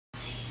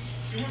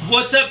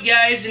What's up,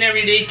 guys, and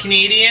everyday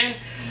Canadian?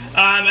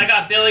 I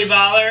got Billy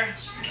Balor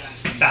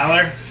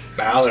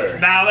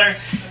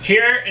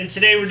here, and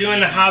today we're doing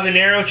the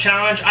Habanero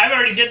challenge. I've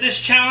already did this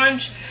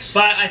challenge,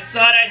 but I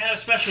thought I'd have a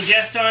special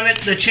guest on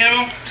the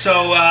channel.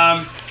 So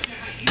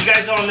you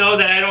guys all know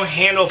that I don't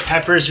handle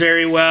peppers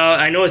very well.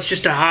 I know it's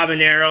just a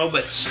habanero,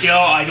 but still,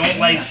 I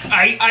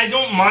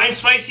don't mind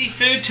spicy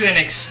food to an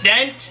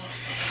extent.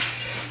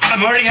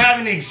 I'm already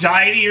having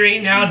anxiety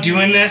right now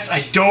doing this.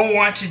 I don't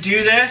want to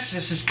do this.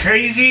 This is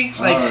crazy.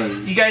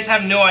 Like, you guys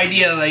have no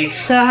idea. Like,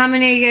 so how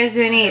many are you guys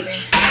doing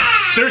each?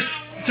 There's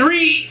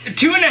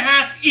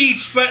 2.5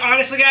 each, but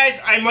honestly, guys,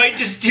 I might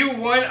just do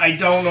one. I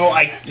don't know.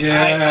 Like,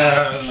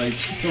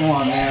 come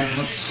on, man.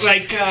 Let's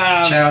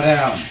chow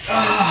down.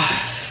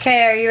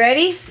 Okay, are you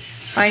ready?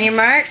 On your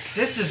mark.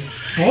 This is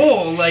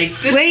bull. Like,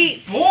 this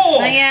is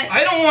bull. Not yet.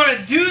 I don't want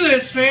to do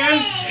this,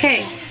 man.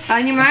 Okay,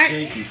 on your mark.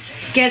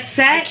 Get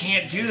set. I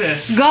can't do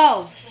this.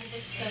 Go.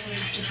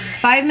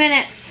 5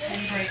 minutes.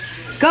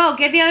 Go.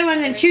 Get the other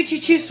ones and chew, chew,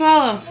 chew,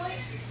 swallow.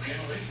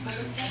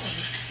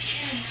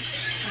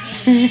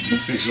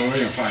 Fish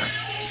already on fire.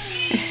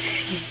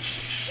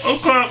 I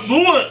can't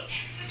do it.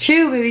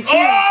 Chew, baby, chew.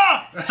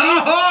 Ah!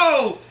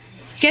 Oh!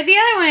 Get the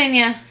other one in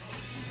ya.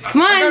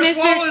 Come on,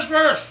 mister. Swallow this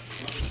first.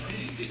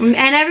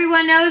 And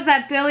everyone knows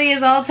that Billy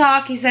is all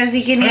talk. He says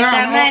he can hit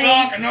that many. No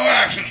talk and no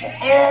action.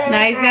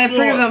 Now he's got to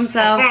prove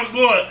himself. I can't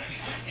do it.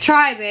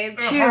 Try, babe.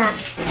 Chew.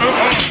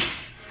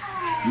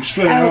 You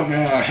spit it out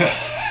now.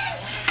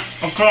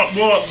 I can't do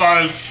it,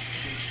 guys.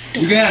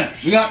 You can.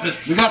 We got this.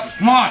 We got this.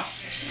 Come on.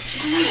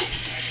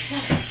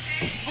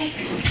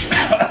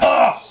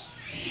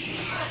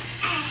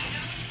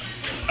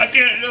 I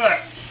can't do it.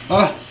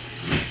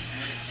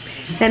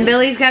 Then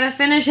Billy's got to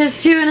finish his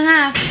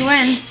 2.5 to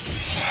win.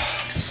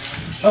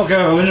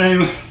 Okay, we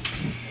name.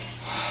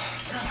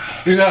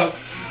 You know.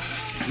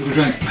 You can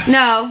drink.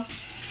 No.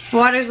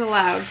 Water's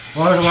allowed.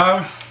 Water's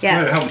allowed?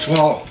 Yeah. Help me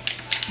swallow.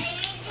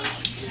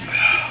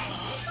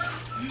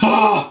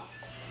 Oh!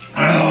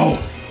 Oh!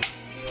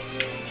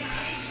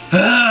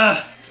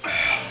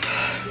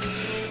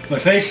 My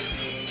face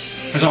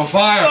is on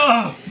fire.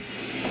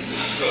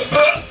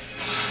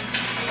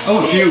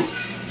 Oh, shoot.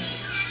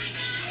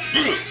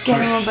 Get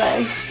him a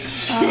bag.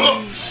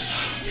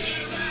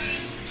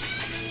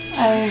 I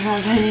don't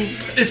have any.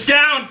 It's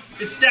down.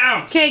 It's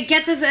down. Okay,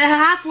 get the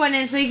half one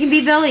in so you can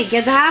be Billy.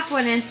 Get the half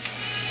one in.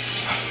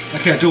 I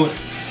can't do it.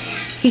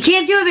 You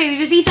can't do it, baby.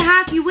 Just eat the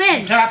half. You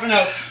win. I'm tapping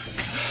out.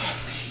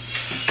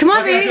 Come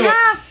on, baby.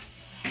 Half.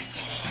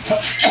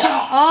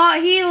 Oh,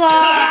 he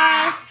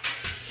lost.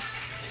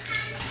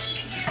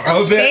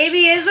 I'm a bitch.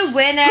 Baby is the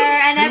winner,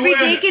 and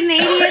everyday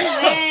Canadian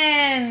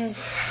wins.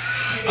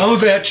 I'm a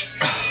bitch.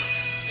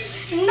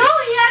 No,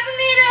 you haven't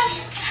made a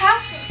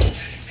half.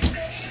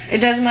 It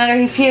doesn't matter.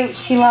 He puked.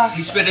 He lost.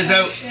 He spit his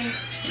out.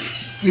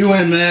 You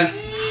win, man.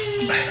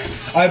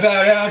 I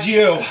bow down to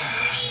you.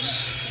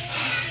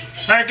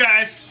 Alright,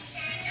 guys.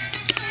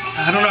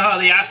 I don't know how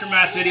the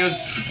aftermath video is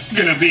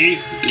gonna be.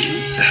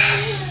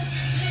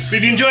 But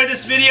if you enjoyed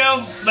this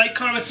video, like,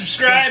 comment,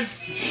 subscribe.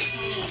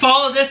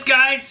 Follow this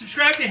guy.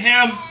 Subscribe to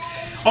him.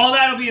 All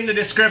that'll be in the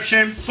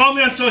description. Follow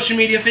me on social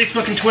media,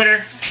 Facebook and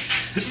Twitter.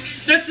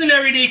 This is an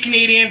Everyday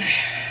Canadian.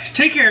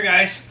 Take care,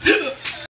 guys.